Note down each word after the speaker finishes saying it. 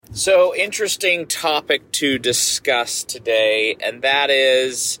So, interesting topic to discuss today, and that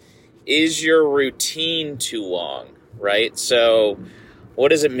is your routine too long, right? So, what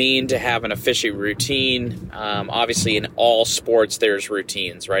does it mean to have an efficient routine? Obviously, in all sports, there's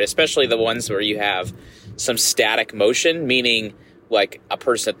routines, right? Especially the ones where you have some static motion, meaning like a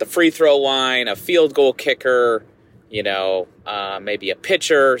person at the free throw line, a field goal kicker, maybe a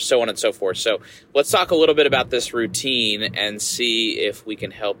pitcher, so on and so forth. So let's talk a little bit about this routine and see if we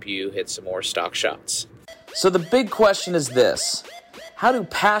can help you hit some more stock shots. So the big question is this: how do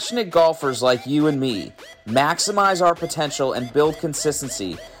passionate golfers like you and me maximize our potential and build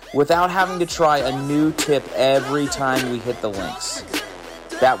consistency without having to try a new tip every time we hit the links?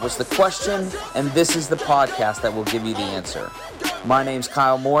 That was the question, and this is the podcast that will give you the answer. My name's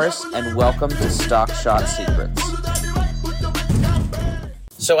Kyle Morris, and welcome to Stock Shot Secrets.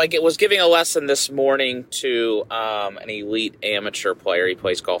 So I was giving a lesson this morning to an elite amateur player. He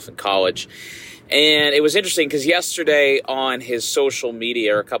plays golf in college. And it was interesting because yesterday on his social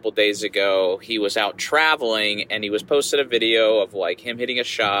media, or a couple days ago, he was out traveling and he was posted a video of like him hitting a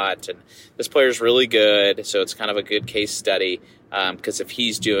shot. And this player's really good, so it's kind of a good case study because if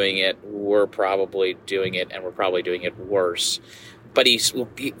he's doing it, we're probably doing it, and we're probably doing it worse. But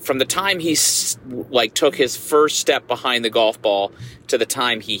from the time he took his first step behind the golf ball to the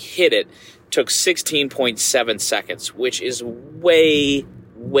time he hit it, took 16.7 seconds, which is way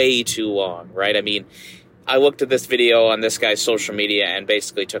too long, right? I mean, I looked at this video on this guy's social media and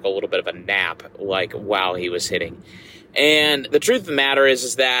basically took a little bit of a nap, while he was hitting. And the truth of the matter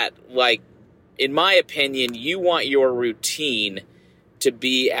is that, in my opinion, you want your routine to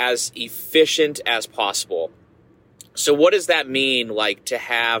be as efficient as possible. So what does that mean, to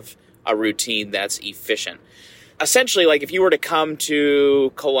have a routine that's efficient? Essentially, if you were to come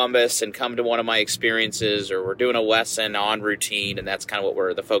to Columbus and come to one of my experiences, or we're doing a lesson on routine, and that's kind of what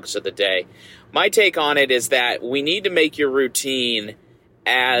we're the focus of the day, my take on it is that we need to make your routine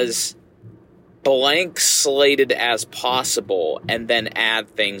as blank slated as possible and then add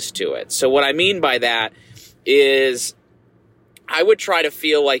things to it. So what I mean by that is I would try to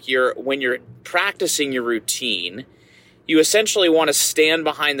feel like when you're practicing your routine, you essentially want to stand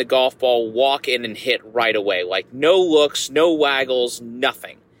behind the golf ball, walk in and hit right away. No looks, no waggles,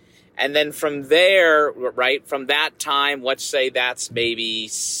 nothing. And then from there, right, from that time, let's say that's maybe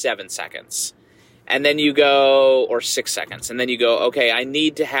 7 seconds. And then you go, or 6 seconds. And then you go, okay, I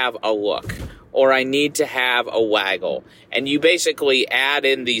need to have a look, or I need to have a waggle. And you basically add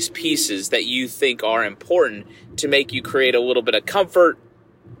in these pieces that you think are important to make you create a little bit of comfort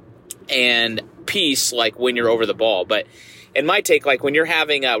and peace, when you're over the ball. But in my take, when you're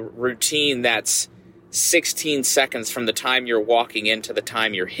having a routine that's 16 seconds from the time you're walking in to the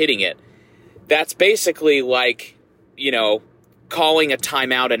time you're hitting it, that's basically calling a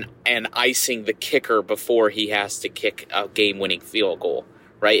timeout and icing the kicker before he has to kick a game-winning field goal,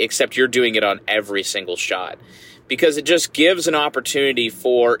 right? Except you're doing it on every single shot, because it just gives an opportunity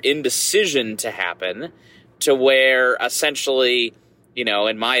for indecision to happen, to where essentially,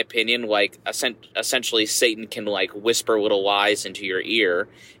 in my opinion, essentially Satan can whisper little lies into your ear,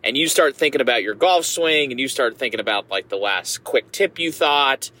 and you start thinking about your golf swing, and you start thinking about the last quick tip you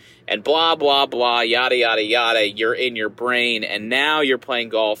thought, and blah, blah, blah, yada, yada, yada. You're in your brain, and now you're playing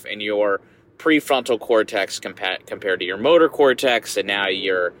golf in your prefrontal cortex compared to your motor cortex, and now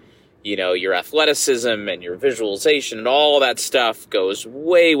your athleticism and your visualization and all that stuff goes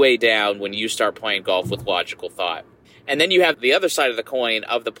way, way down when you start playing golf with logical thought. And then you have the other side of the coin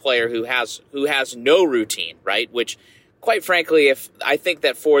of the player who has no routine, right? Which, quite frankly, I think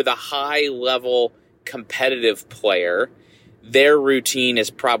that for the high-level competitive player, their routine is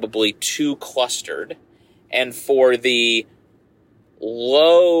probably too clustered. And for the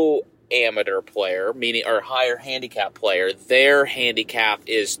low amateur player, or higher handicap player, their handicap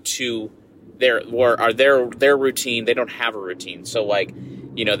is their routine. They don't have a routine. So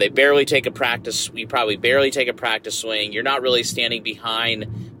they barely take a practice. You probably barely take a practice swing. You're not really standing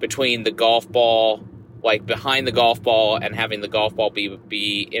between the golf ball, behind the golf ball, and having the golf ball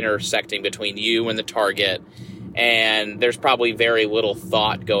be intersecting between you and the target. And there's probably very little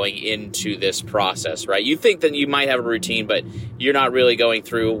thought going into this process, right? You think that you might have a routine, but you're not really going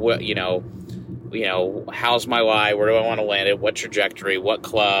through how's my lie? Where do I want to land it? What trajectory? What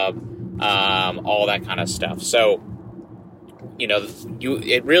club? All that kind of stuff. So,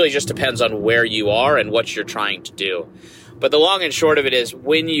 it really just depends on where you are and what you're trying to do. But the long and short of it is,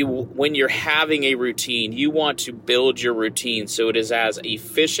 when you're having a routine, you want to build your routine so it is as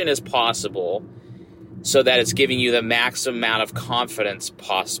efficient as possible, so that it's giving you the maximum amount of confidence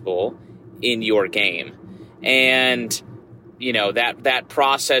possible in your game. And that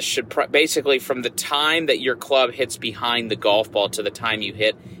process should basically, from the time that your club hits behind the golf ball to the time you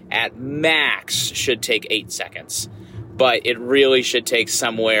hit, at max should take 8 seconds. But it really should take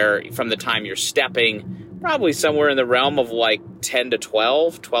somewhere from the time you're stepping, probably somewhere in the realm of like 10 to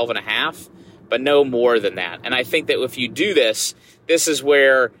 12 and a half, but no more than that. And I think that if you do this is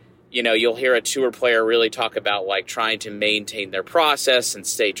where, you'll hear a tour player really talk about like trying to maintain their process and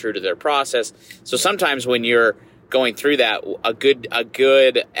stay true to their process. So sometimes when you're going through that, a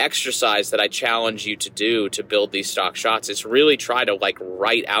good exercise that I challenge you to do to build these stock shots is really try to like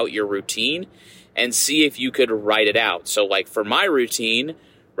write out your routine and see if you could write it out. So like for my routine,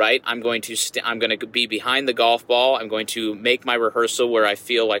 right, I'm going to be behind the golf ball. I'm going to make my rehearsal where I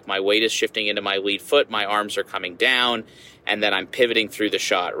feel like my weight is shifting into my lead foot, my arms are coming down, and then I'm pivoting through the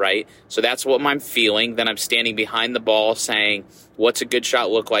shot, right? So that's what I'm feeling. Then I'm standing behind the ball saying, what's a good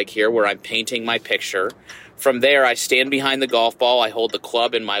shot look like here, where I'm painting my picture. From there, I stand behind the golf ball. I hold the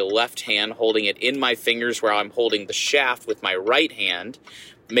club in my left hand, holding it in my fingers where I'm holding the shaft with my right hand,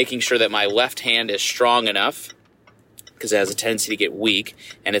 making sure that my left hand is strong enough because it has a tendency to get weak,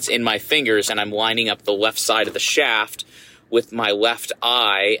 and it's in my fingers, and I'm lining up the left side of the shaft with my left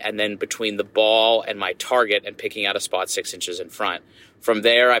eye and then between the ball and my target and picking out a spot 6 inches in front. From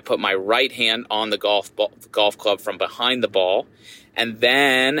there, I put my right hand on the golf club from behind the ball, and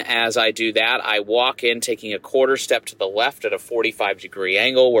then as I do that, I walk in taking a quarter step to the left at a 45-degree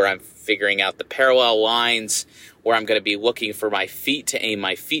angle where I'm figuring out the parallel lines, where I'm going to be looking for my feet to aim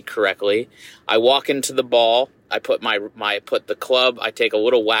my feet correctly. I walk into the ball, I put the club, I take a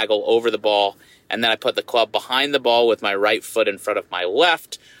little waggle over the ball, and then I put the club behind the ball with my right foot in front of my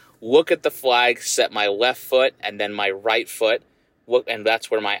left, look at the flag, set my left foot, and then my right foot, look, and that's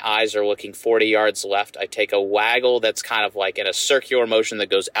where my eyes are looking 40 yards left. I take a waggle that's kind of like in a circular motion that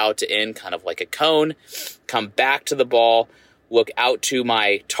goes out to in, kind of like a cone, come back to the ball, look out to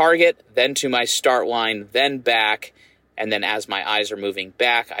my target, then to my start line, then back, and then as my eyes are moving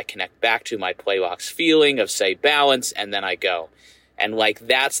back, I connect back to my play box feeling of, say, balance, and then I go. And like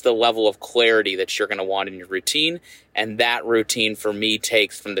that's the level of clarity that you're going to want in your routine, and that routine for me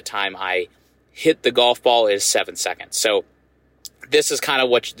takes from the time I hit the golf ball is 7 seconds. So this is kind of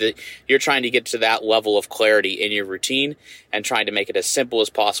what you're trying to get to, that level of clarity in your routine and trying to make it as simple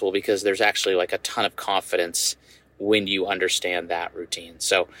as possible, because there's actually like a ton of confidence when you understand that routine.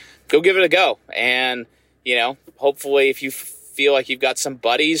 So go give it a go. And, hopefully if you feel like you've got some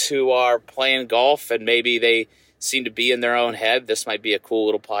buddies who are playing golf and maybe they seem to be in their own head, this might be a cool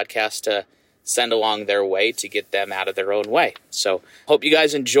little podcast to send along their way to get them out of their own way. So hope you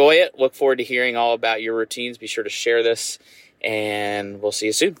guys enjoy it. Look forward to hearing all about your routines. Be sure to share this, and we'll see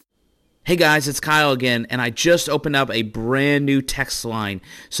you soon. Hey guys, it's Kyle again, and I just opened up a brand new text line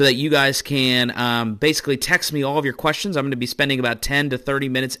so that you guys can basically text me all of your questions. I'm going to be spending about 10 to 30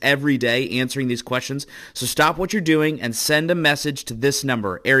 minutes every day answering these questions. So stop what you're doing and send a message to this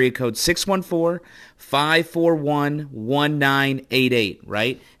number, area code 614-541-1988,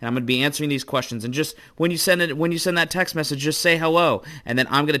 right? And I'm going to be answering these questions. And just when you send that text message, just say hello, and then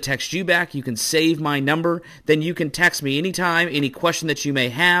I'm going to text you back. You can save my number. Then you can text me anytime, any question that you may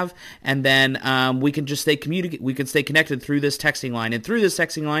have. And then we can just stay connected through this texting line. And through this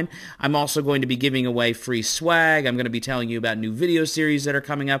texting line, I'm also going to be giving away free swag. I'm going to be telling you about new video series that are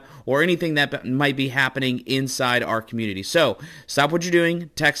coming up, or anything that might be happening inside our community. So stop what you're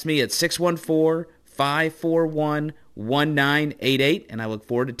doing. Text me at 614-541-1988, and I look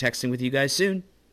forward to texting with you guys soon.